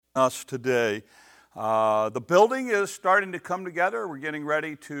us today. The building is starting to come together. We're getting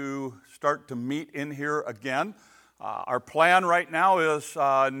ready to start to meet in here again. Our plan right now is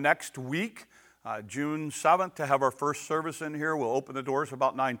next week, June 7th, to have our first service in here. We'll open the doors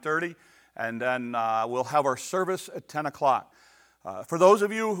about 9:30, and then we'll have our service at 10 o'clock. For those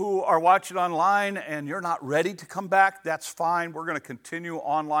of you who are watching online and you're not ready to come back, that's fine. We're going to continue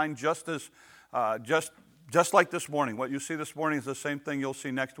online just like this morning. What you see this morning is the same thing you'll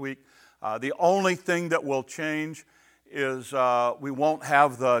see next week. The only thing that will change is we won't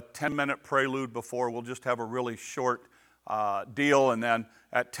have the 10-minute prelude before. We'll just have a really short deal, and then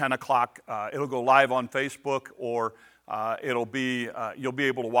at 10 o'clock it'll go live on Facebook, or you'll be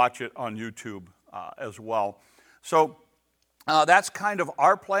able to watch it on YouTube as well. So that's kind of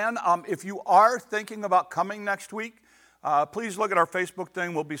our plan. If you are thinking about coming next week, please look at our Facebook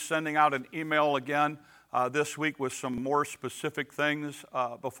thing. We'll be sending out an email again this week with some more specific things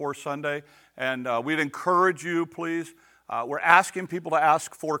before Sunday. And we'd encourage you, please. We're asking people to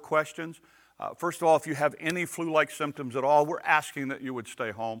ask 4 questions. First of all, if you have any flu-like symptoms at all, we're asking that you would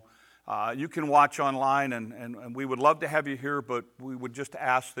stay home. You can watch online, and we would love to have you here, but we would just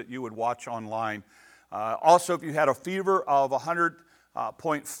ask that you would watch online. Also, if you had a fever of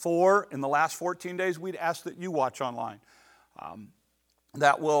 100.4 in the last 14 days, we'd ask that you watch online.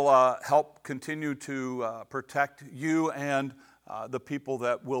 That will help continue to protect you and the people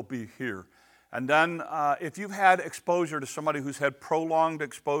that will be here. And then if you've had exposure to somebody who's had prolonged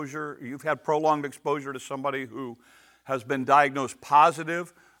exposure, you've had prolonged exposure to somebody who has been diagnosed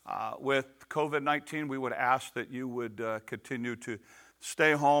positive with COVID-19, we would ask that you would continue to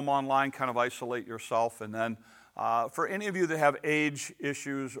stay home online, kind of isolate yourself. And then for any of you that have age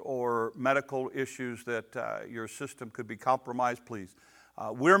issues or medical issues that your system could be compromised, please.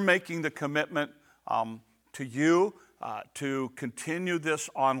 We're making the commitment to you to continue this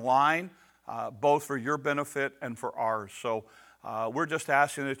online, both for your benefit and for ours. So we're just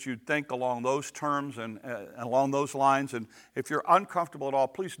asking that you think along those terms and along those lines. And if you're uncomfortable at all,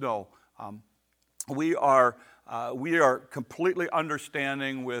 please know we are completely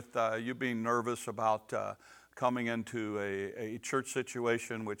understanding with you being nervous about coming into a church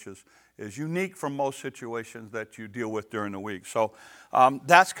situation, which is unique from most situations that you deal with during the week. So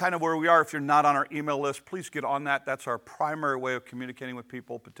that's kind of where we are. If you're not on our email list, please get on that. That's our primary way of communicating with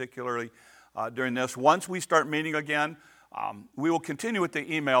people, particularly during this. Once we start meeting again, we will continue with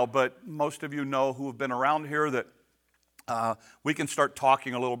the email, but most of you know who have been around here that we can start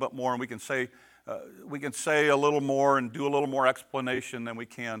talking a little bit more, and we can say a little more and do a little more explanation than we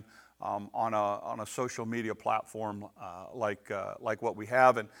can on a social media platform like what we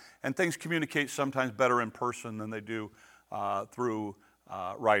have, and things communicate sometimes better in person than they do through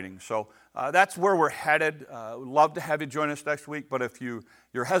writing. So that's where we're headed. We'd love to have you join us next week, but if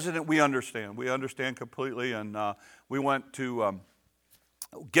you're hesitant, we understand. We understand completely, and we want to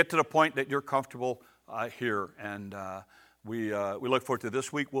get to the point that you're comfortable here, and we look forward to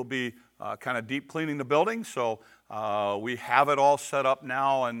this week. We'll be kind of deep cleaning the building, so we have it all set up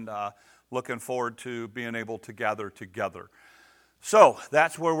now, and looking forward to being able to gather together. So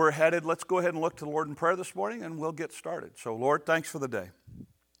that's where we're headed. Let's go ahead and look to the Lord in prayer this morning, and we'll get started. So Lord, thanks for the day.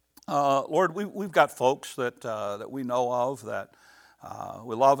 Lord, we've got folks that we know of that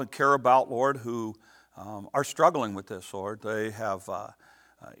we love and care about, Lord, who are struggling with this, Lord. They have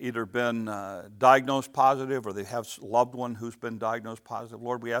either been diagnosed positive, or they have a loved one who's been diagnosed positive.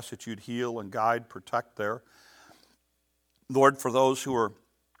 Lord, we ask that you'd heal and guide, protect there. Lord, for those who are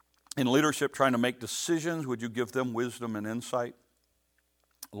in leadership trying to make decisions, would you give them wisdom and insight?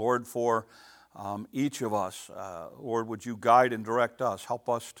 Lord, for each of us, Lord, would you guide and direct us? Help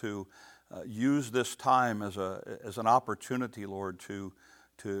us to use this time as an opportunity, Lord, to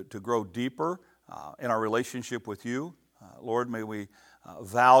grow deeper in our relationship with you. Lord, may we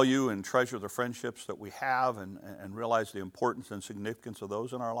value and treasure the friendships that we have, and realize the importance and significance of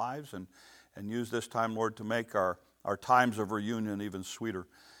those in our lives, and use this time, Lord, to make our times of reunion even sweeter.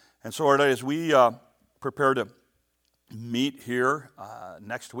 And so, Lord, as we prepare to meet here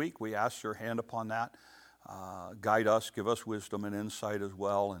next week, we ask your hand upon that. Guide us, give us wisdom and insight as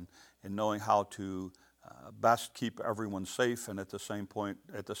well, and in knowing how to best keep everyone safe, and at the same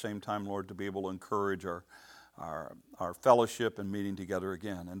time, Lord, to be able to encourage our fellowship and meeting together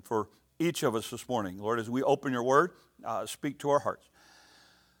again. And for each of us this morning, Lord, as we open your word, speak to our hearts.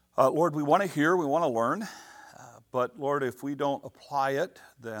 Lord, we want to hear, we want to learn, but Lord, if we don't apply it,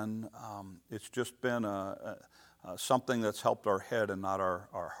 then it's just been something that's helped our head and not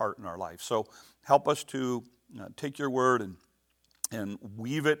our heart and our life. So help us to take your word and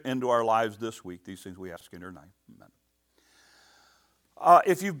weave it into our lives this week. These things we ask in your name. Amen.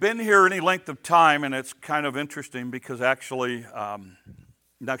 If you've been here any length of time, and it's kind of interesting because actually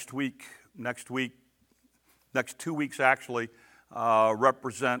next 2 weeks actually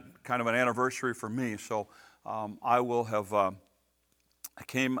represent kind of an anniversary for me. So I will have, I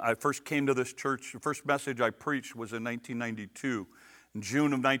first came to this church, the first message I preached was in 1992, in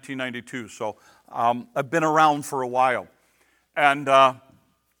June of 1992. So I've been around for a while. And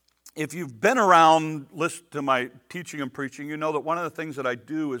if you've been around, listen to my teaching and preaching, you know that one of the things that I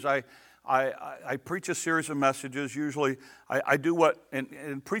do is I preach a series of messages. Usually I do what,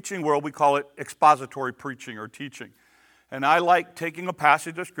 in preaching world, we call it expository preaching or teaching. And I like taking a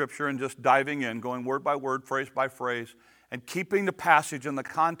passage of Scripture and just diving in, going word by word, phrase by phrase, and keeping the passage in the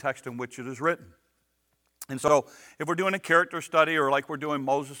context in which it is written. And so if we're doing a character study or like we're doing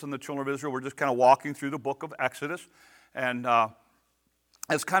Moses and the children of Israel, we're just kind of walking through the book of Exodus. And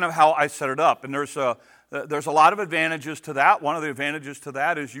that's kind of how I set it up. And there's a lot of advantages to that. One of the advantages to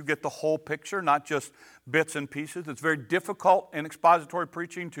that is you get the whole picture, not just bits and pieces. It's very difficult in expository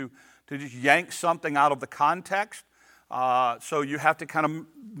preaching to just yank something out of the context. So you have to kind of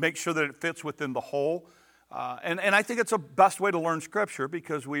make sure that it fits within the whole. And I think it's the best way to learn Scripture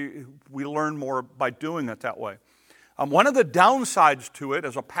because we learn more by doing it that way. One of the downsides to it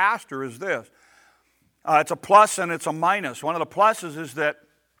as a pastor is this. It's a plus and it's a minus. One of the pluses is that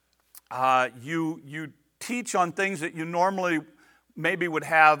you teach on things that you normally maybe would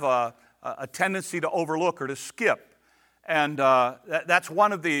have a tendency to overlook or to skip. And that's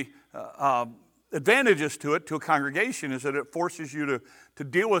one of the advantages to it, to a congregation, is that it forces you to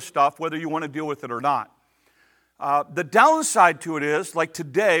deal with stuff whether you want to deal with it or not. The downside to it is, like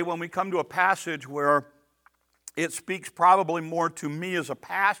today, when we come to a passage where it speaks probably more to me as a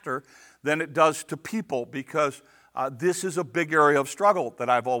pastor than it does to people, because this is a big area of struggle that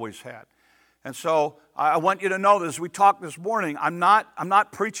I've always had. And so I want you to know that as we talked this morning, I'm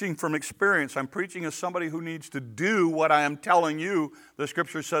not preaching from experience. I'm preaching as somebody who needs to do what I am telling you the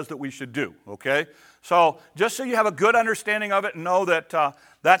Scripture says that we should do, okay? So just so you have a good understanding of it and know that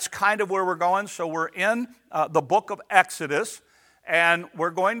that's kind of where we're going. So we're in the book of Exodus, and we're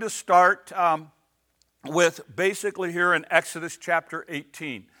going to start with basically here in Exodus chapter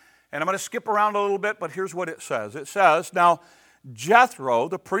 18. And I'm going to skip around a little bit, but here's what it says. It says, "Now Jethro,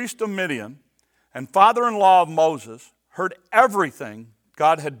 the priest of Midian, and father-in-law of Moses, heard everything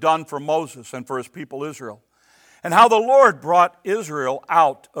God had done for Moses and for his people Israel, and how the Lord brought Israel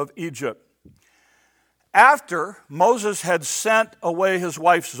out of Egypt. After Moses had sent away his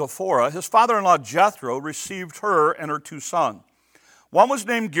wife Zipporah, his father-in-law Jethro received her and her 2 sons. One was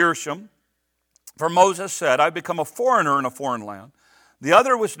named Gershom, for Moses said, 'I've become a foreigner in a foreign land.' The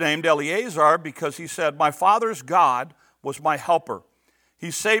other was named Eleazar because he said, 'My father's God was my helper. He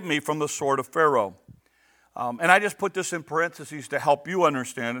saved me from the sword of Pharaoh.'" And I just put this in parentheses to help you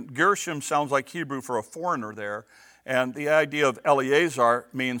understand. Gershom sounds like Hebrew for a foreigner there. And the idea of Eleazar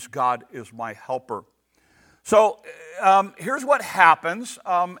means God is my helper. So here's what happens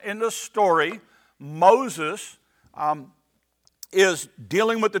in the story. Moses is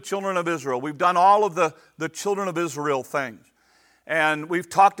dealing with the children of Israel. We've done all of the children of Israel things. And we've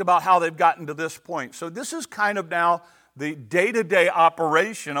talked about how they've gotten to this point. So this is kind of now the day-to-day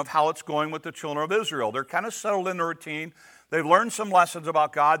operation of how it's going with the children of Israel. They're kind of settled in the routine. They've learned some lessons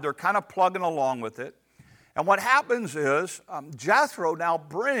about God. They're kind of plugging along with it. And what happens is Jethro now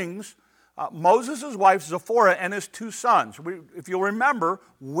brings Moses' wife Zipporah and his 2 sons. If you'll remember,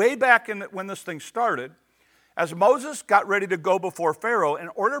 way back when this thing started, as Moses got ready to go before Pharaoh, in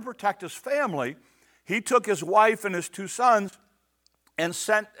order to protect his family, he took his wife and his 2 sons and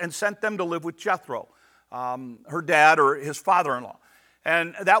sent them to live with Jethro, her dad or his father-in-law.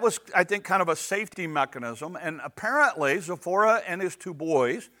 And that was, I think, kind of a safety mechanism. And apparently, Zipporah and his 2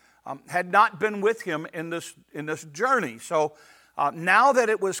 boys had not been with him in this journey. So now that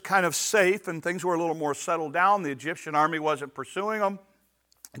it was kind of safe and things were a little more settled down, the Egyptian army wasn't pursuing them,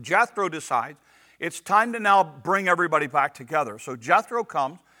 Jethro decides it's time to now bring everybody back together. So Jethro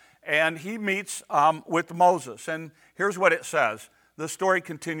comes and he meets with Moses. And here's what it says. The story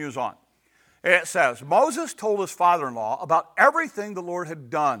continues on. It says, "Moses told his father-in-law about everything the Lord had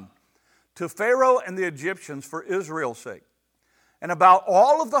done to Pharaoh and the Egyptians for Israel's sake, and about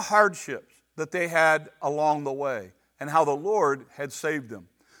all of the hardships that they had along the way, and how the Lord had saved them."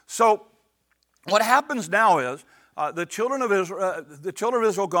 So what happens now is the children of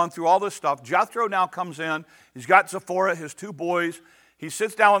Israel gone through all this stuff. Jethro now comes in. He's got Zipporah, his 2 boys. He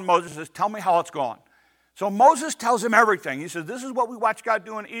sits down with Moses and says, "Tell me how it's gone." So Moses tells him everything. He says, "This is what we watched God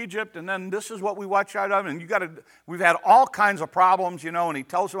do in Egypt, and then this is what we watched God do, and we've had all kinds of problems, and he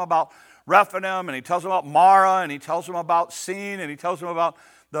tells him about Rephidim, and he tells them about Mara, and he tells them about Sin, and he tells them about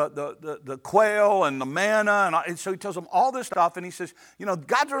the quail and the manna, and so he tells them all this stuff, and he says,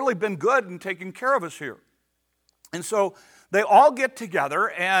 God's really been good in taking care of us here. And so they all get together,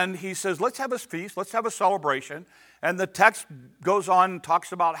 and he says, let's have a feast, let's have a celebration. And the text goes on and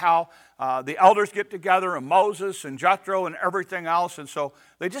talks about how the elders get together, and Moses and Jethro and everything else. And so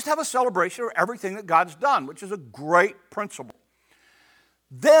they just have a celebration of everything that God's done, which is a great principle.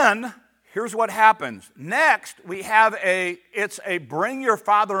 Then, here's what happens. Next, we have it's a bring your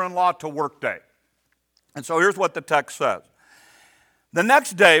father-in-law to work day. And so here's what the text says. The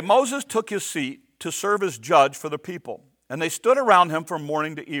next day, Moses took his seat to serve as judge for the people, and they stood around him from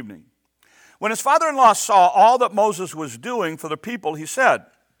morning to evening. When his father-in-law saw all that Moses was doing for the people, he said,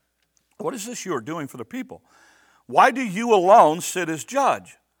 "What is this you are doing for the people? Why do you alone sit as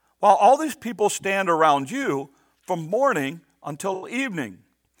judge, while all these people stand around you from morning until evening?"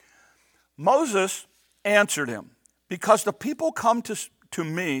 Moses answered him, "Because the people come to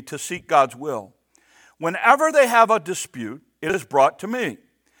me to seek God's will. Whenever they have a dispute, it is brought to me,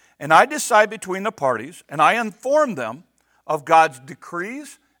 and I decide between the parties, and I inform them of God's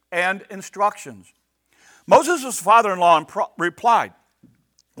decrees and instructions." Moses' father-in-law replied,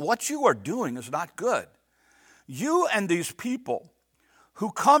 "What you are doing is not good. You and these people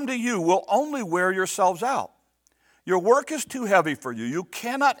who come to you will only wear yourselves out. Your work is too heavy for you. You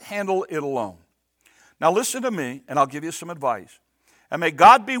cannot handle it alone. Now listen to me, and I'll give you some advice. And may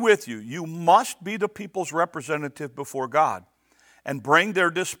God be with you. You must be the people's representative before God and bring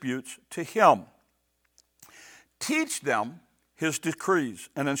their disputes to Him. Teach them His decrees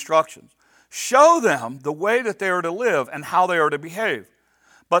and instructions. Show them the way that they are to live and how they are to behave.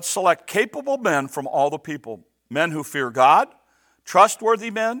 But select capable men from all the people, men who fear God, trustworthy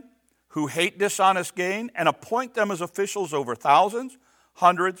men who hate dishonest gain, and appoint them as officials over thousands,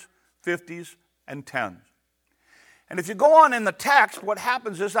 hundreds, fifties, and tens." And if you go on in the text, what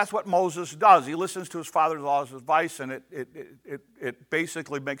happens is that's what Moses does. He listens to his father-in-law's advice, and it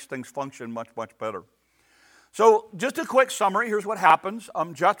basically makes things function much, much better. So just a quick summary. Here's what happens.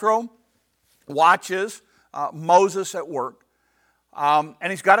 Jethro watches Moses at work, and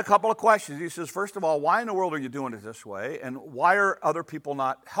he's got a couple of questions. He says, first of all, why in the world are you doing it this way? And why are other people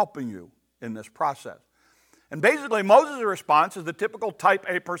not helping you in this process? And basically, Moses' response is the typical type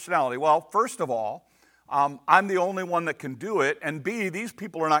A personality. Well, first of all, I'm the only one that can do it, and B, these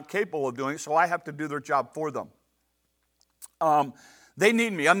people are not capable of doing it, so I have to do their job for them. They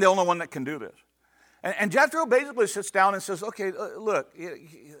need me. I'm the only one that can do this. And Jethro basically sits down and says, okay, look,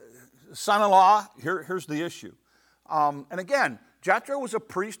 son-in-law, here's the issue. And again, Jethro was a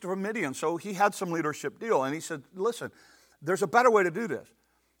priest of Midian, so he had some leadership deal. And he said, listen, there's a better way to do this.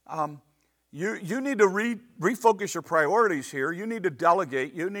 You need to refocus your priorities here. You need to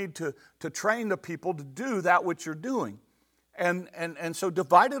delegate. You need to train the people to do that which you're doing. And so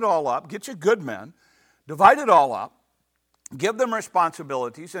divide it all up. Get you good men. Divide it all up. Give them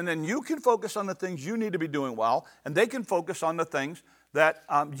responsibilities. And then you can focus on the things you need to be doing well. And they can focus on the things that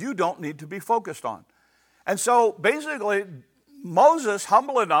you don't need to be focused on. And so basically, Moses,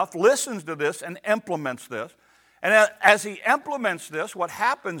 humble enough, listens to this and implements this. And as he implements this, what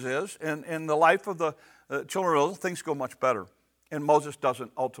happens is, in the life of the children of Israel, things go much better. And Moses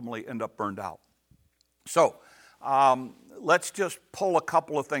doesn't ultimately end up burned out. So let's just pull a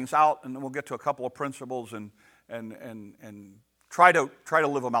couple of things out, and then we'll get to a couple of principles and try to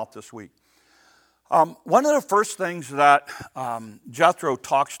live them out this week. One of the first things that Jethro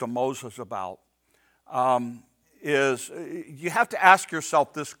talks to Moses about is you have to ask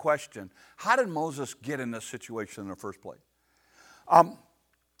yourself this question: how did Moses get in this situation in the first place?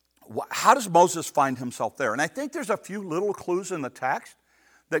 How does Moses find himself there? And I think there's a few little clues in the text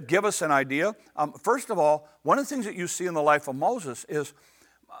that give us an idea. First of all, one of the things that you see in the life of Moses is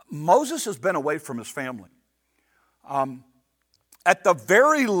Moses has been away from his family. At the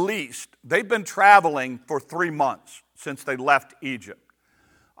very least, they've been traveling for 3 months since they left Egypt.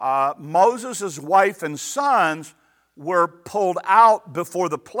 Moses' wife and sons were pulled out before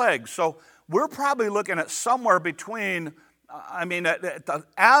the plague. So we're probably looking at somewhere between, at the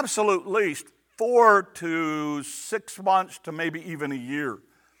absolute least, 4 to 6 months to maybe even a year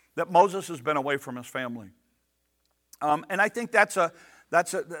that Moses has been away from his family. And I think that's an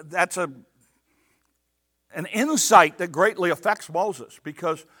insight that greatly affects Moses,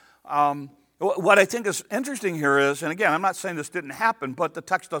 because what I think is interesting here is, and again, I'm not saying this didn't happen, but the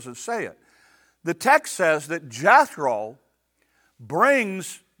text doesn't say it. The text says that Jethro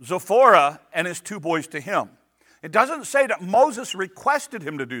brings Zipporah and his 2 boys to him. It doesn't say that Moses requested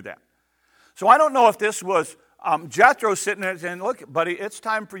him to do that. So I don't know if this was Jethro's sitting there saying, look, buddy, it's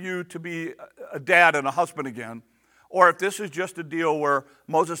time for you to be a dad and a husband again. Or if this is just a deal where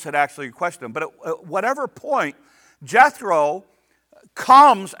Moses had actually questioned him. But at whatever point, Jethro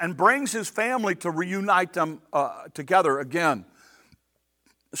comes and brings his family to reunite them together again.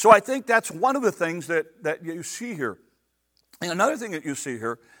 So I think that's one of the things that you see here. And another thing that you see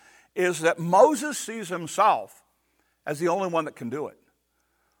here is that Moses sees himself as the only one that can do it.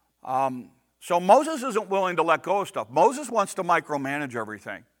 So Moses isn't willing to let go of stuff. Moses wants to micromanage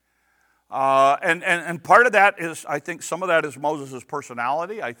everything. And part of that is, I think some of that is Moses'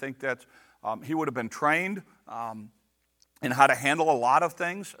 personality. I think that he would have been trained in how to handle a lot of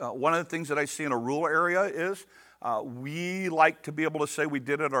things. One of the things that I see in a rural area is we like to be able to say we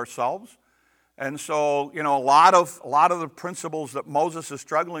did it ourselves. And so, a lot of the principles that Moses is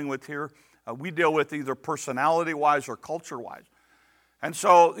struggling with here, we deal with either personality-wise or culture-wise. And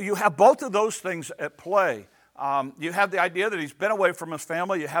so you have both of those things at play. You have the idea that he's been away from his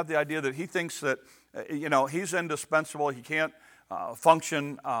family. You have the idea that he thinks that, he's indispensable. He can't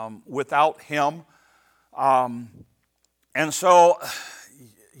function without him. And so,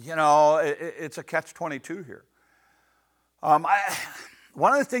 it's a catch-22 here.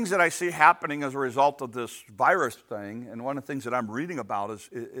 One of the things that I see happening as a result of this virus thing, and one of the things that I'm reading about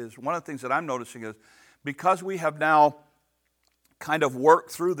is one of the things that I'm noticing is because we have now kind of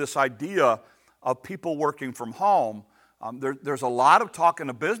worked through this idea of people working from home, there's a lot of talk in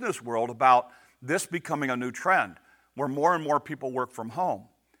the business world about this becoming a new trend where more and more people work from home.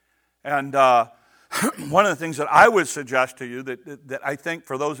 And one of the things that I would suggest to you that I think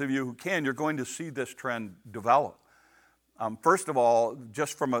for those of you who can, you're going to see this trend develop. First of all,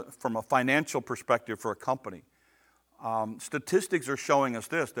 just from a financial perspective for a company, statistics are showing us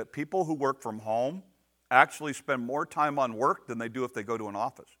this, that people who work from home actually spend more time on work than they do if they go to an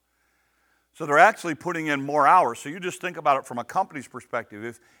office. So they're actually putting in more hours. So you just think about it from a company's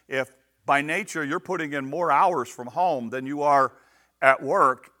perspective. If by nature you're putting in more hours from home than you are at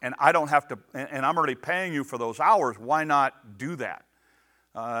work, and I don't have to, and I'm already paying you for those hours, why not do that?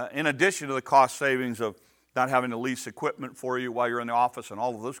 In addition to the cost savings of not having to lease equipment for you while you're in the office and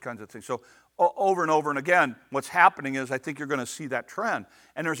all of those kinds of things. So over and over and again, what's happening is I think you're going to see that trend.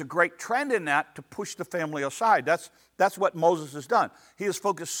 And there's a great trend in that to push the family aside. That's what Moses has done. He has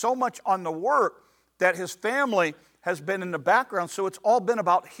focused so much on the work that his family has been in the background, so it's all been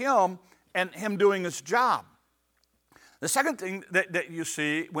about him and him doing his job. The second thing that you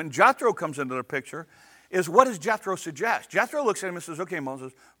see when Jethro comes into the picture is, what does Jethro suggest? Jethro looks at him and says, okay,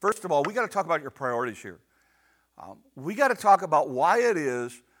 Moses, first of all, we got to talk about your priorities here. We got to talk about why it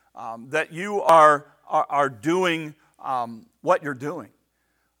is that you are doing what you're doing.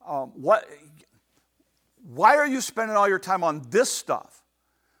 Why are you spending all your time on this stuff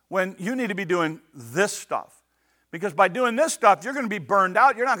when you need to be doing this stuff? Because by doing this stuff, you're going to be burned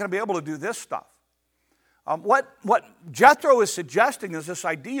out. You're not going to be able to do this stuff. What Jethro is suggesting is this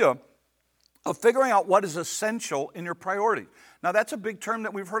idea of figuring out what is essential in your priority. Now, that's a big term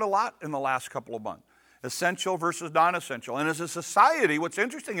that we've heard a lot in the last couple of months. Essential versus non-essential. And as a society, what's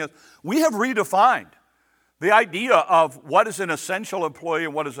interesting is we have redefined the idea of what is an essential employee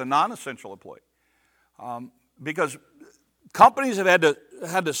and what is a non-essential employee. Because companies have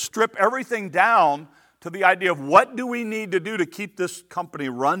had to strip everything down to the idea of what do we need to do to keep this company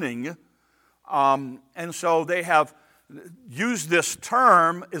running. And so they have used this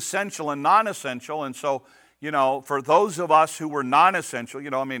term, essential and non-essential. And so, for those of us who were non-essential,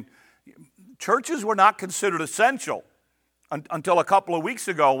 churches were not considered essential until a couple of weeks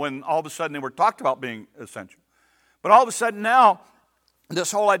ago when all of a sudden they were talked about being essential. But all of a sudden now,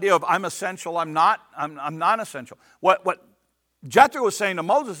 this whole idea of I'm essential, I'm non-essential. What Jethro was saying to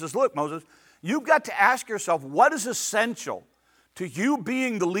Moses is, look, Moses, you've got to ask yourself, what is essential to you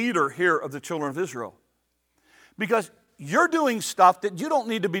being the leader here of the children of Israel? Because you're doing stuff that you don't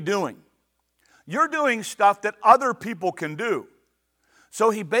need to be doing. You're doing stuff that other people can do. So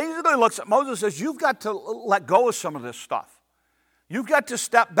he basically looks at Moses and says, you've got to let go of some of this stuff. You've got to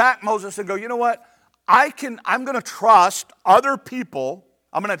step back, Moses, and go, you know what? I'm going to trust other people.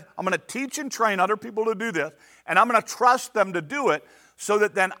 I'm going to teach and train other people to do this, and I'm going to trust them to do it so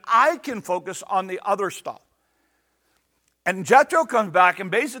that then I can focus on the other stuff. And Jethro comes back and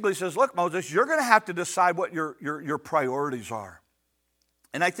basically says, look, Moses, you're going to have to decide what your priorities are.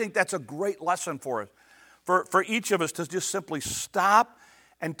 And I think that's a great lesson for us, for each of us to just simply stop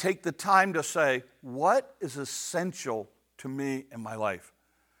and take the time to say, what is essential to me in my life?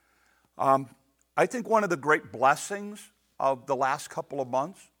 I think one of the great blessings of the last couple of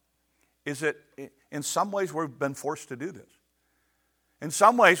months is that in some ways we've been forced to do this. In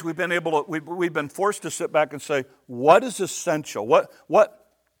some ways, we've been forced to sit back and say, what is essential? Where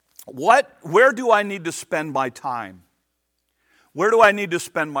do I need to spend my time? Where do I need to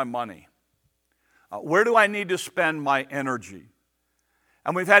spend my money? Where do I need to spend my energy?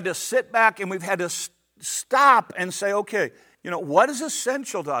 And we've had to sit back and we've had to stop and say, okay, what is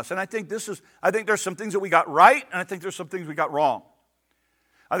essential to us? And I think there's some things that we got right, and I think there's some things we got wrong.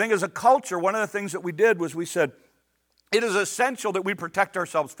 I think as a culture, one of the things that we did was we said, it is essential that we protect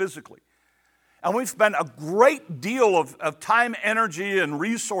ourselves physically. And we've spent a great deal of time, energy, and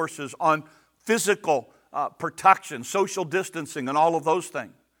resources on physical protection, social distancing, and all of those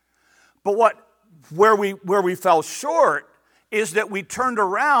things. But where we fell short is that we turned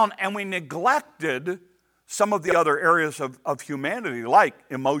around and we neglected some of the other areas of humanity, like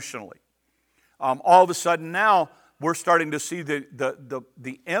emotionally. All of a sudden now, we're starting to see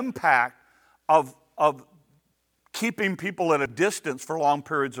the impact of keeping people at a distance for long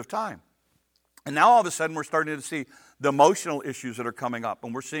periods of time. And now all of a sudden we're starting to see the emotional issues that are coming up.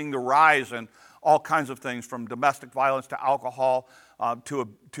 And we're seeing the rise in all kinds of things, from domestic violence to alcohol,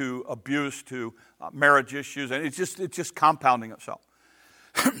 to abuse, to marriage issues. And it's just compounding itself.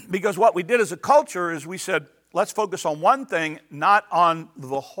 Because what we did as a culture is we said, let's focus on one thing, not on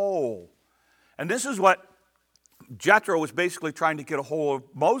the whole. And this is what Jethro was basically trying to get a hold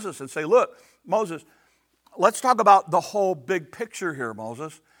of Moses and say, look, Moses, let's talk about the whole big picture here,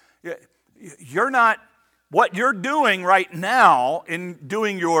 Moses. What you're doing right now in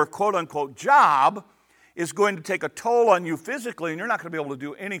doing your quote-unquote job is going to take a toll on you physically, and you're not going to be able to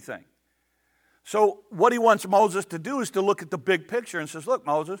do anything. So what he wants Moses to do is to look at the big picture and says, look,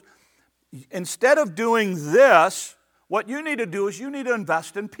 Moses, instead of doing this, what you need to do is you need to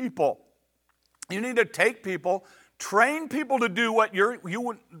invest in people. You need to take people, train people to do what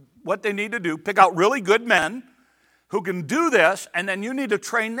they need to do, pick out really good men who can do this, and then you need to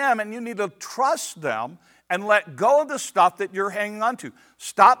train them, and you need to trust them and let go of the stuff that you're hanging on to.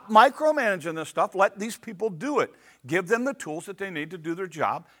 Stop micromanaging this stuff. Let these people do it. Give them the tools that they need to do their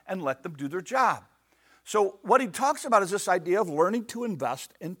job, and let them do their job. So what he talks about is this idea of learning to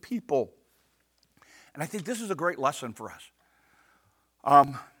invest in people. And I think this is a great lesson for us.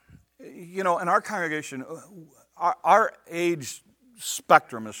 In our congregation, our age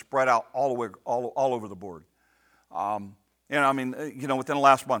spectrum is spread out all over the board. Within the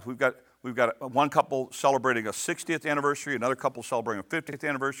last month, we've got one couple celebrating a 60th anniversary, another couple celebrating a 50th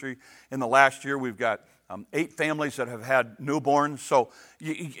anniversary. In the last year, we've got 8 families that have had newborns. So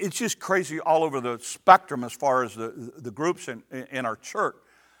it's just crazy all over the spectrum as far as the groups in our church.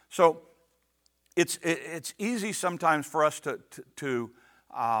 So it's easy sometimes for us to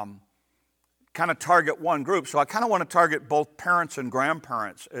kind of target one group. So I kind of want to target both parents and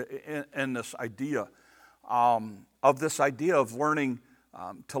grandparents in this idea of learning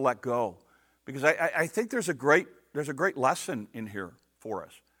to let go, because I think there's a great lesson in here for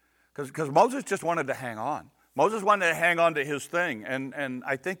us, because Moses just wanted to hang on. Moses wanted to hang on to his thing, and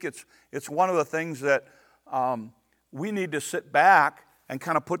I think it's one of the things that we need to sit back and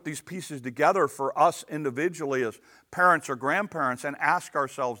kind of put these pieces together for us individually as parents or grandparents and ask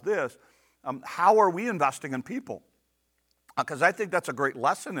ourselves this: how are we investing in people? Because I think that's a great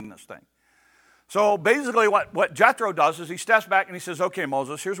lesson in this thing. So basically what Jethro does is he steps back and he says, okay,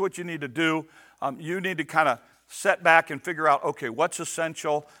 Moses, here's what you need to do. You need to kind of set back and figure out, okay, what's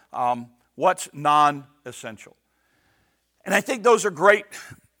essential, what's non-essential. And I think those are great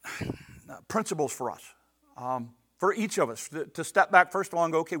principles for us, for each of us, to step back first of all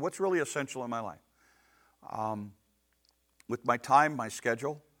and go, okay, what's really essential in my life? With my time, my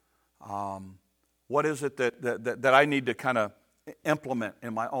schedule, what is it that I need to kind of implement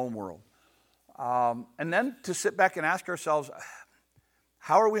in my own world? And then to sit back and ask ourselves,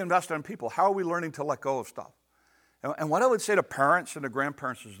 how are we investing in people? How are we learning to let go of stuff? And what I would say to parents and to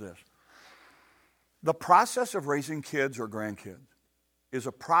grandparents is this: the process of raising kids or grandkids is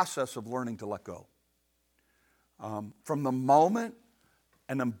a process of learning to let go. From the moment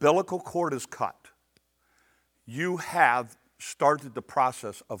an umbilical cord is cut, you have started the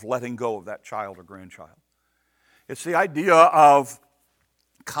process of letting go of that child or grandchild. It's the idea of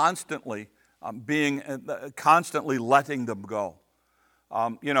constantly letting them go.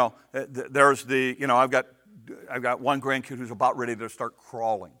 There's I've got one grandkid who's about ready to start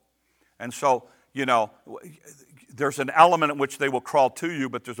crawling. And so, there's an element in which they will crawl to you,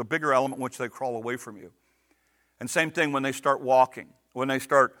 but there's a bigger element in which they crawl away from you. And same thing when they start walking, when they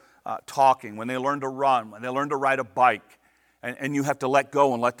start talking, when they learn to run, when they learn to ride a bike, and you have to let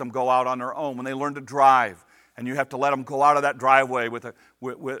go and let them go out on their own. When they learn to drive, and you have to let them go out of that driveway with a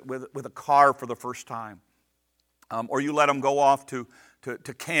car for the first time. Or you let them go off to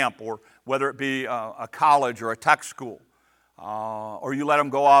to camp, or whether it be a college or a tech school. Or you let them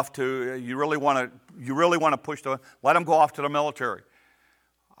go off to, you really want to push them, let them go off to the military.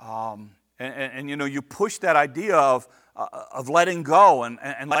 And you push that idea of letting go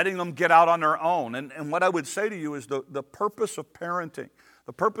and letting them get out on their own. And what I would say to you is the purpose of parenting,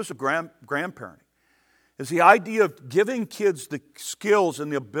 the purpose of grandparenting, is the idea of giving kids the skills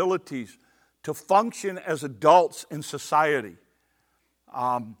and the abilities to function as adults in society.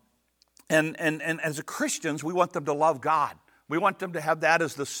 And as Christians, we want them to love God. We want them to have that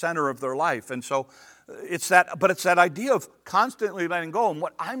as the center of their life. And so it's that idea of constantly letting go. And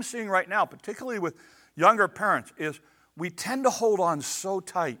what I'm seeing right now, particularly with younger parents, is we tend to hold on so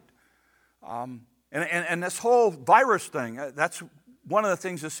tight. And this whole virus thing, that's one of the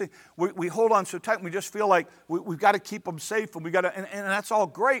things to see. We hold on so tight, and we just feel like we've got to keep them safe, and and that's all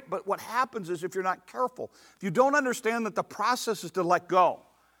great. But what happens is, if you're not careful, if you don't understand that the process is to let go,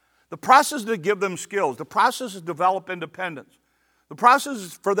 the process is to give them skills, the process is to develop independence, the process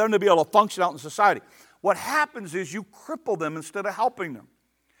is for them to be able to function out in society. What happens is you cripple them instead of helping them.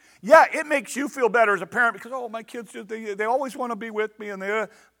 Yeah, it makes you feel better as a parent because, my kids, they always want to be with me,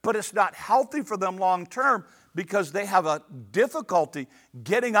 but it's not healthy for them long term because they have a difficulty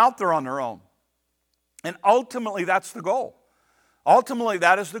getting out there on their own. And ultimately, that's the goal. Ultimately,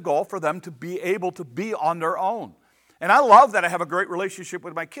 that is the goal, for them to be able to be on their own. And I love that I have a great relationship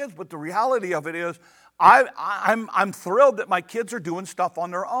with my kids, but the reality of it is I'm thrilled that my kids are doing stuff on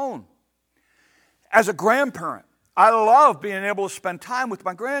their own. As a grandparent, I love being able to spend time with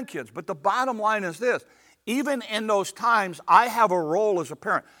my grandkids, but the bottom line is this: even in those times, I have a role as a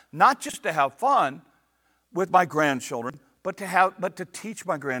parent, not just to have fun with my grandchildren, but to teach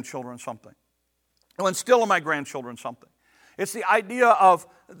my grandchildren something, to instill in my grandchildren something. It's the idea of,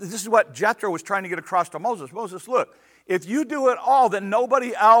 this is what Jethro was trying to get across to Moses. Moses, look, if you do it all, then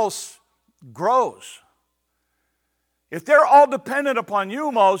nobody else grows. If they're all dependent upon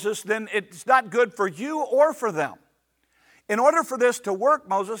you, Moses, then it's not good for you or for them. In order for this to work,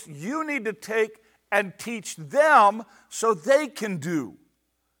 Moses, you need to take and teach them so they can do.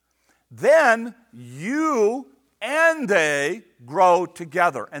 Then you and they grow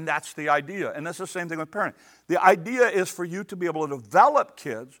together. And that's the idea. And that's the same thing with parenting. The idea is for you to be able to develop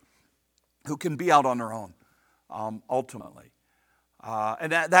kids who can be out on their own, ultimately.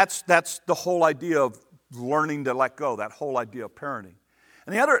 And that's the whole idea of learning to let go, that whole idea of parenting.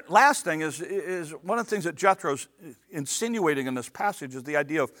 And the last thing is one of the things that Jethro's insinuating in this passage is the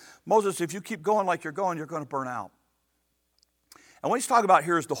idea of, Moses, if you keep going like you're going to burn out. And what he's talking about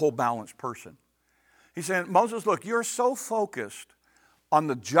here is the whole balanced person. He's saying, Moses, look, you're so focused on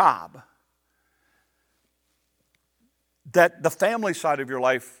the job that the family side of your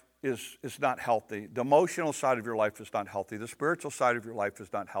life is not healthy. The emotional side of your life is not healthy. The spiritual side of your life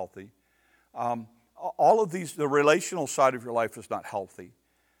is not healthy. All of these, the relational side of your life is not healthy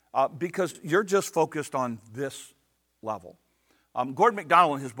because you're just focused on this level. Gordon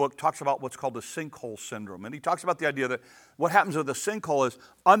MacDonald in his book talks about what's called the sinkhole syndrome. And he talks about the idea that what happens with the sinkhole is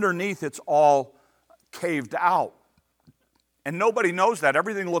underneath it's all caved out. And nobody knows that.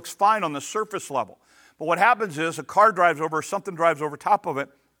 Everything looks fine on the surface level. But what happens is a car drives over, something drives over top of it,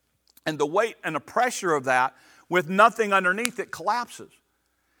 and the weight and the pressure of that with nothing underneath it collapses.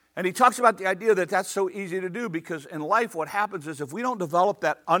 And he talks about the idea that that's so easy to do because in life what happens is if we don't develop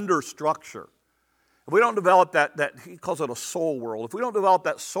that understructure, if we don't develop that he calls it a soul world, if we don't develop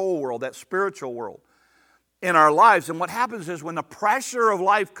that soul world, that spiritual world in our lives, then what happens is when the pressure of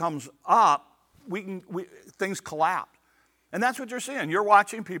life comes up, things collapse. And that's what you're seeing. You're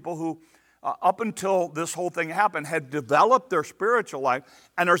watching people who, up until this whole thing happened, had developed their spiritual life,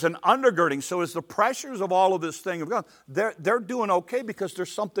 and there's an undergirding. So as the pressures of all of this thing have gone, they're doing okay because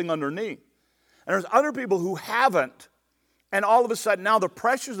there's something underneath. And there's other people who haven't, and all of a sudden now the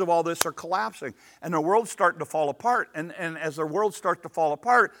pressures of all this are collapsing, and their world's starting to fall apart. And as their world starts to fall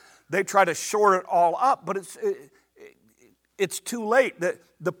apart, they try to shore it all up, but it's too late.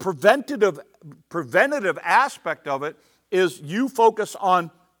 The preventative aspect of it is you focus on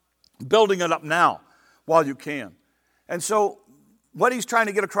building it up now while you can. And so what he's trying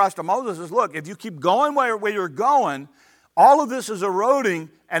to get across to Moses is, look, if you keep going where you're going, all of this is eroding,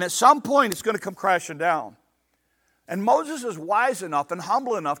 and at some point it's going to come crashing down. And Moses is wise enough and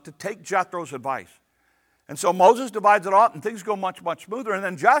humble enough to take Jethro's advice. And so Moses divides it up, and things go much, much smoother. And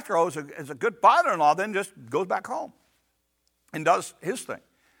then Jethro, as a good father-in-law, then just goes back home and does his thing.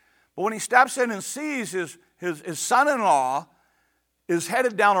 But when he steps in and sees his son-in-law is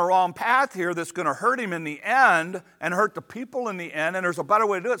headed down a wrong path here that's going to hurt him in the end and hurt the people in the end, and there's a better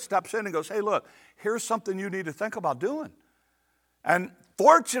way to do it, steps in and goes, hey, look, here's something you need to think about doing. And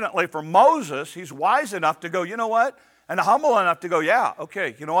fortunately for Moses, he's wise enough to go, you know what? And humble enough to go, yeah,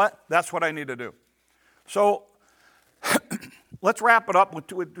 okay, you know what? That's what I need to do. So let's wrap it up with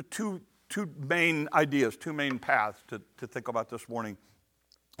two main ideas, two main paths to think about this morning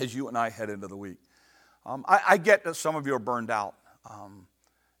as you and I head into the week. I get that some of you are burned out,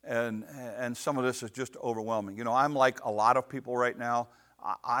 and some of this is just overwhelming. You know, I'm like a lot of people right now.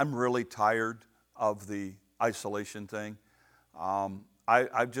 I'm really tired of the isolation thing.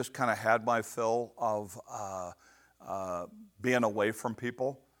 I've just kind of had my fill of being away from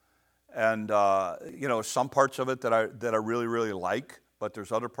people. And, you know, some parts of it that I really, really like, but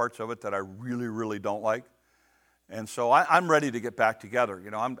there's other parts of it that I really, really don't like. And so I'm ready to get back together.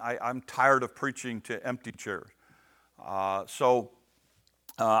 You know, I'm tired of preaching to empty chairs. So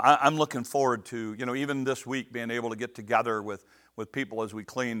I'm looking forward to, you know, even this week being able to get together with people as we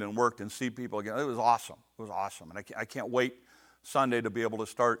cleaned and worked and see people again. It was awesome. It was awesome. And I can't wait Sunday to be able to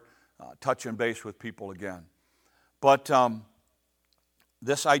start touching base with people again. But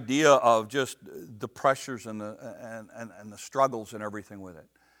this idea of just the pressures and the struggles and everything with it,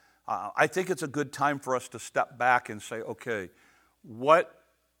 I think it's a good time for us to step back and say, okay, what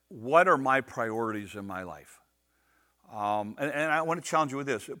are my priorities in my life? And I want to challenge you with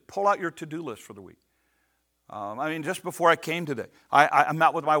this. Pull out your to-do list for the week. I mean, just before I came today, I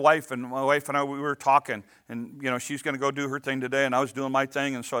met with my wife, and my wife and I, we were talking, and, you know, she's going to go do her thing today, and I was doing my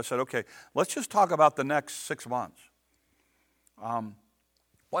thing, and so I said, okay, let's just talk about the next 6 months.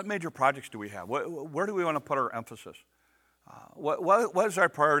 What major projects do we have? Where do we want to put our emphasis? What is our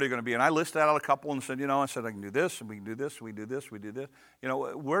priority going to be? And I listed out a couple and said, you know, I can do this, and we can do this, we do this, we do this. You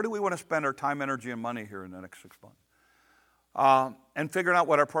know, where do we want to spend our time, energy, and money here in the next 6 months? And figuring out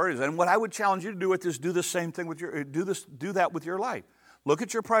what our priorities are. And what I would challenge you to do with this, do the same thing with do that with your life. Look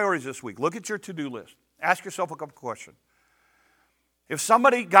at your priorities this week. Look at your to-do list. Ask yourself a couple questions. If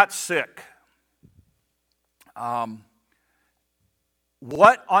somebody got sick,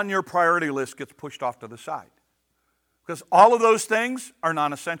 what on your priority list gets pushed off to the side? Because all of those things are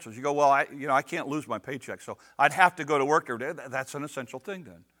non-essentials. You go, well, I can't lose my paycheck, so I'd have to go to work every day. That's an essential thing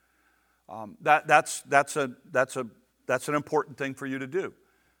then. That's an important thing for you to do.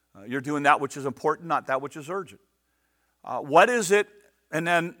 You're doing that which is important, not that which is urgent. What is it? And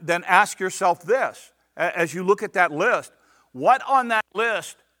then ask yourself this, as you look at that list, what on that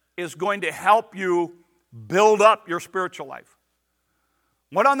list is going to help you build up your spiritual life?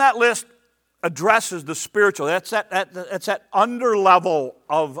 What on that list addresses the spiritual? That's that under level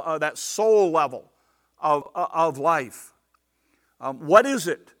of that soul level of life. What is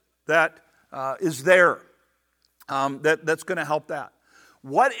it that is there that's going to help that?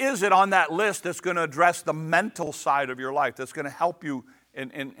 What is it on that list that's going to address the mental side of your life, that's going to help you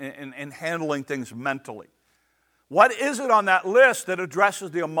in handling things mentally? What is it on that list that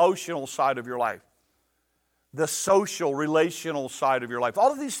addresses the emotional side of your life? The social, relational side of your life.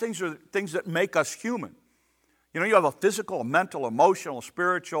 All of these things are things that make us human. You know, you have a physical, a mental, emotional, a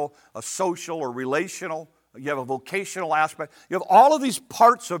spiritual, a social or relational. You have a vocational aspect. You have all of these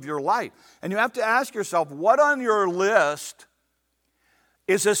parts of your life. And you have to ask yourself, what on your list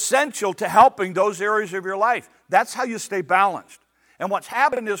is essential to helping those areas of your life? That's how you stay balanced. And what's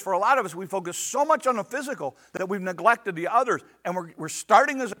happened is, for a lot of us, we focus so much on the physical that we've neglected the others. And we're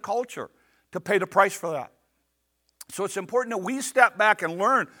starting as a culture to pay the price for that. So it's important that we step back and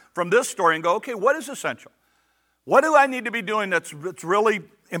learn from this story and go, okay, what is essential? What do I need to be doing that's really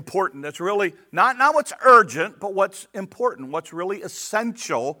important, that's really not what's urgent, but what's important, what's really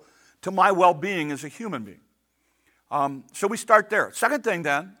essential to my well-being as a human being? So we start there. Second thing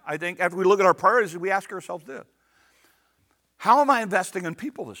then, I think, after we look at our priorities, we ask ourselves this. How am I investing in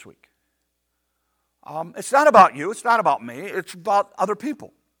people this week? It's not about you. It's not about me. It's about other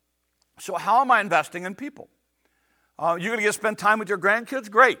people. So how am I investing in people? You're going to get to spend time with your grandkids?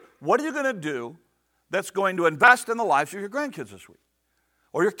 Great. What are you going to do that's going to invest in the lives of your grandkids this week?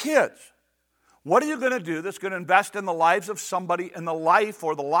 Or your kids? What are you going to do that's going to invest in the lives of somebody, in the life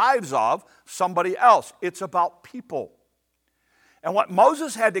or the lives of somebody else? It's about people. And what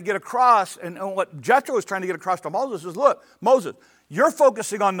Moses had to get across, and what Jethro was trying to get across to Moses is, look, Moses, you're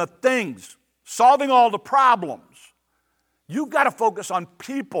focusing on the things, solving all the problems. You've got to focus on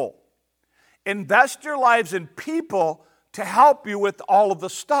people. Invest your lives in people to help you with all of the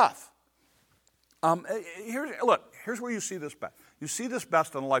stuff. Here's where you see this best. You see this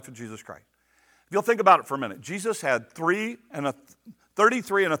best in the life of Jesus Christ. If you'll think about it for a minute, Jesus had 33 and a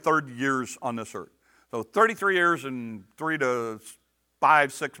third years on this earth. So 33 years and 3 to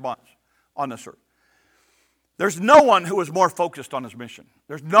 5, 6 months on this earth. There's no one who was more focused on his mission.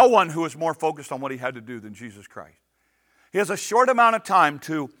 There's no one who was more focused on what he had to do than Jesus Christ. He has a short amount of time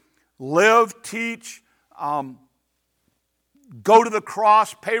to live, teach, go to the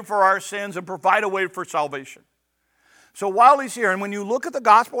cross, pay for our sins, and provide a way for salvation. So while he's here, and when you look at the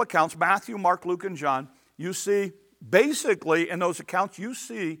gospel accounts, Matthew, Mark, Luke, and John, you see, basically in those accounts, you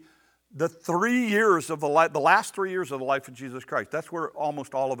see the 3 years of the last 3 years of the life of Jesus Christ. That's where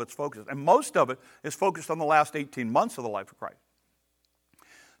almost all of it's focused. And most of it is focused on the last 18 months of the life of Christ.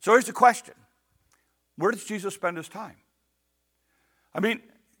 So here's the question. Where does Jesus spend his time? I mean,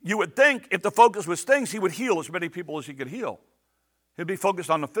 you would think if the focus was things, he would heal as many people as he could heal. He'd be focused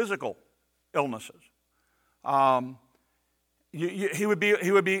on the physical illnesses. He would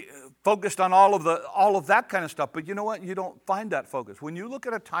be focused on all of that kind of stuff. But you know what? You don't find that focus. When you look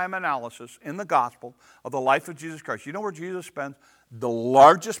at a time analysis in the gospel of the life of Jesus Christ, you know where Jesus spends the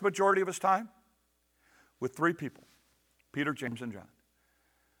largest majority of his time? With 3 people, Peter, James, and John.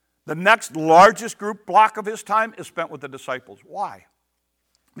 The next largest group block of his time is spent with the disciples. Why?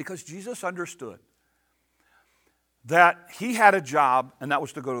 Because Jesus understood that he had a job, and that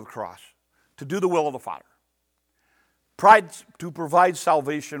was to go to the cross, to do the will of the Father. To provide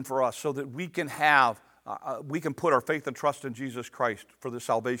salvation for us so that we can put our faith and trust in Jesus Christ for the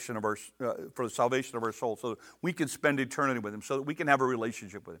salvation of our soul, so that we can spend eternity with him, so that we can have a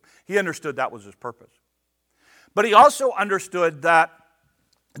relationship with him. He understood that was his purpose. But he also understood that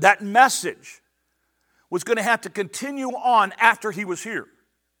that message was going to have to continue on after he was here,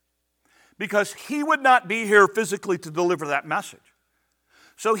 because he would not be here physically to deliver that message.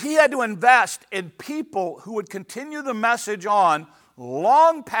 So he had to invest in people who would continue the message on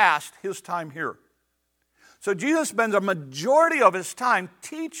long past his time here. So Jesus spends a majority of his time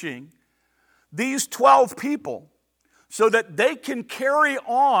teaching these 12 people so that they can carry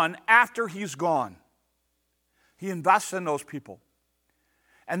on after he's gone. He invests in those people.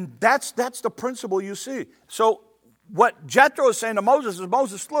 And that's the principle you see. So what Jethro is saying to Moses is,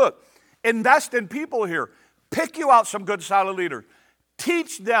 Moses, look, invest in people here. Pick you out some good, solid leaders.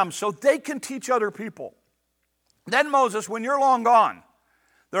 Teach them so they can teach other people. Then Moses, when you're long gone,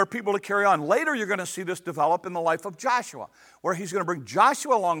 there are people to carry on. Later you're going to see this develop in the life of Joshua, where he's going to bring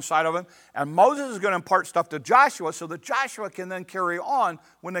Joshua alongside of him, and Moses is going to impart stuff to Joshua so that Joshua can then carry on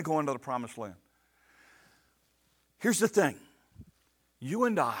when they go into the promised land. Here's the thing. You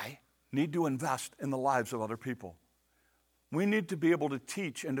and I need to invest in the lives of other people. We need to be able to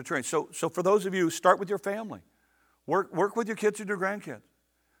teach and to train. So for those of you, start with your family. Work with your kids and your grandkids.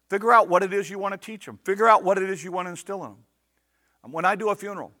 Figure out what it is you want to teach them. Figure out what it is you want to instill in them. When I do a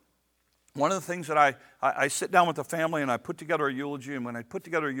funeral, one of the things that I sit down with the family and I put together a eulogy, and when I put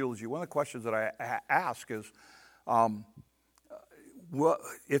together a eulogy, one of the questions that I ask is,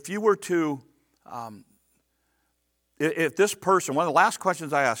 if you were to, if this person, one of the last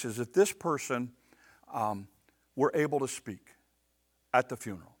questions I ask is, if this person were able to speak at the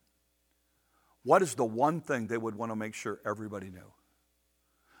funeral, what is the one thing they would want to make sure everybody knew?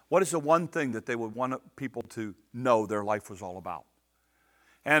 What is the one thing that they would want people to know their life was all about?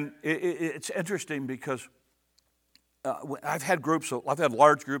 And it's interesting because I've had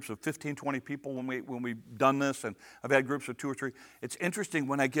large groups of 15, 20 people when we've done this, and I've had groups of 2 or 3. It's interesting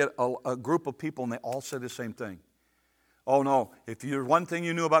when I get a group of people and they all say the same thing. Oh no, if there's one thing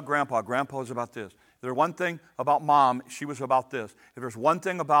you knew about Grandpa was about this. If there's one thing about Mom, she was about this. If there's one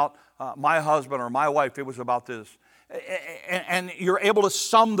thing about my husband or my wife, it was about this. And you're able to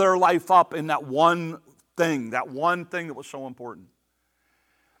sum their life up in that one thing that was so important.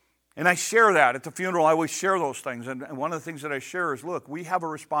 And I share that at the funeral. I always share those things. And one of the things that I share is, look, we have a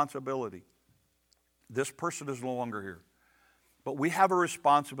responsibility. This person is no longer here. But we have a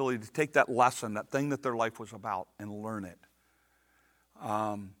responsibility to take that lesson, that thing that their life was about, and learn it.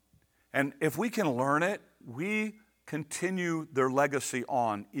 And if we can learn it, we continue their legacy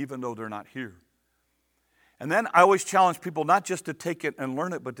on, even though they're not here. And then I always challenge people not just to take it and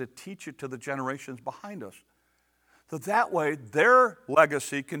learn it, but to teach it to the generations behind us. So that way, their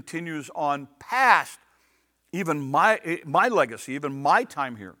legacy continues on past even my legacy, even my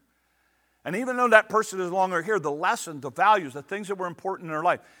time here. And even though that person is no longer here, the lessons, the values, the things that were important in their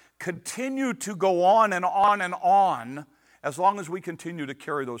life continue to go on and on and on as long as we continue to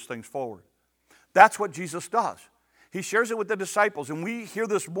carry those things forward. That's what Jesus does. He shares it with the disciples, and we here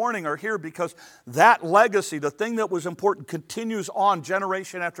this morning are here because that legacy, the thing that was important, continues on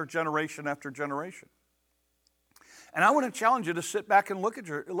generation after generation after generation. And I want to challenge you to sit back and look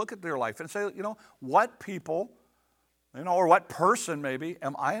at their life and say, what people, or what person maybe,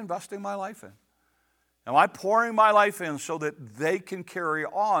 am I investing my life in? Am I pouring my life in so that they can carry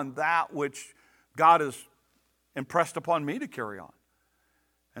on that which God has impressed upon me to carry on?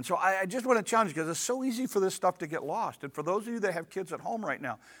 And so I just want to challenge you, because it's so easy for this stuff to get lost. And for those of you that have kids at home right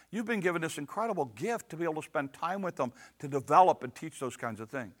now, you've been given this incredible gift to be able to spend time with them, to develop and teach those kinds of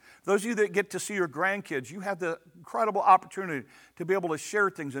things. Those of you that get to see your grandkids, you have the incredible opportunity to be able to share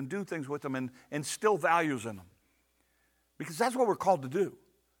things and do things with them and instill values in them. Because that's what we're called to do.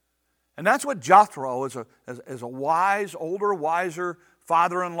 And that's what Jethro, as a wise, older, wiser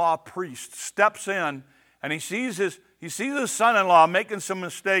father-in-law priest, steps in, and he sees his son-in-law making some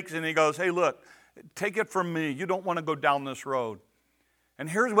mistakes, and he goes, hey, look, take it from me. You don't want to go down this road. And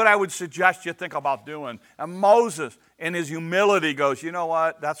here's what I would suggest you think about doing. And Moses, in his humility, goes, you know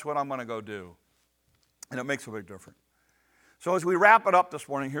what? That's what I'm going to go do. And it makes a big difference. So as we wrap it up this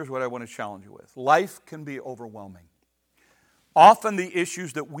morning, here's what I want to challenge you with. Life can be overwhelming. Often the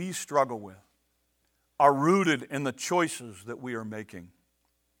issues that we struggle with are rooted in the choices that we are making.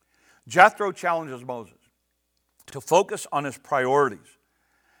 Jethro challenges Moses to focus on his priorities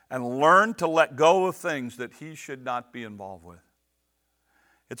and learn to let go of things that he should not be involved with.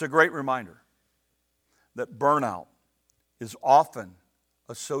 It's a great reminder that burnout is often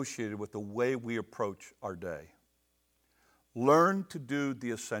associated with the way we approach our day. Learn to do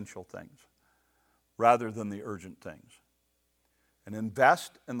the essential things rather than the urgent things. And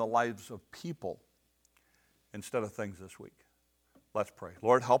invest in the lives of people instead of things this week. Let's pray.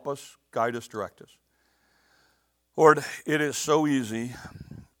 Lord, help us, guide us, direct us. Lord, it is so easy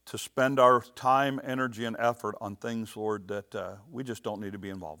to spend our time, energy, and effort on things, Lord, that we just don't need to be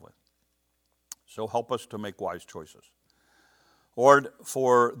involved with. So help us to make wise choices. Lord,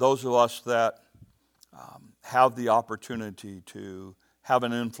 for those of us that have the opportunity to have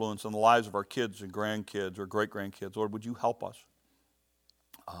an influence on the lives of our kids and grandkids or great-grandkids, Lord, would you help us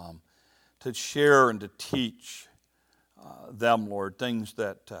to share and to teach them, Lord, things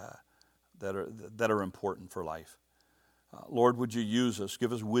that are important for life. Lord, would you use us?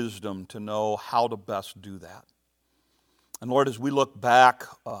 Give us wisdom to know how to best do that. And Lord, as we look back,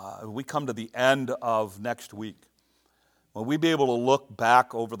 we come to the end of next week, will we be able to look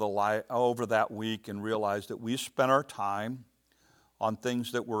back over that week and realize that we spent our time on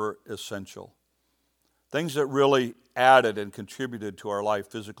things that were essential, things that really added and contributed to our life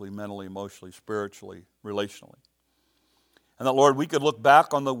physically, mentally, emotionally, spiritually, relationally. And that, Lord, we could look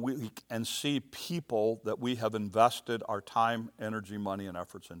back on the week and see people that we have invested our time, energy, money, and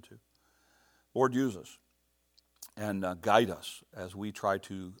efforts into. Lord, use us and guide us as we try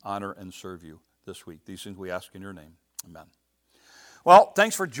to honor and serve you this week. These things we ask in your name. Amen. Well,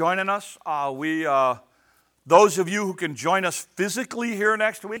 thanks for joining us. Those of you who can join us physically here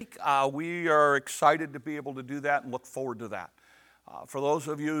next week, we are excited to be able to do that and look forward to that. For those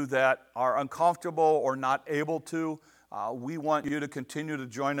of you that are uncomfortable or not able to, we want you to continue to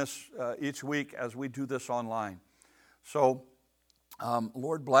join us each week as we do this online. So,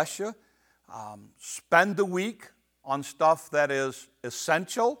 Lord bless you. Spend the week on stuff that is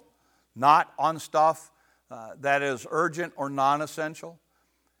essential, not on stuff that is urgent or non-essential.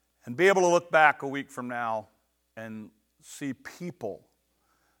 And be able to look back a week from now and see people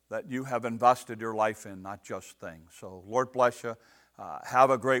that you have invested your life in, not just things. So, Lord bless you.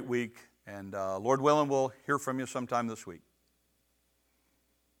 Have a great week. And Lord willing, we'll hear from you sometime this week.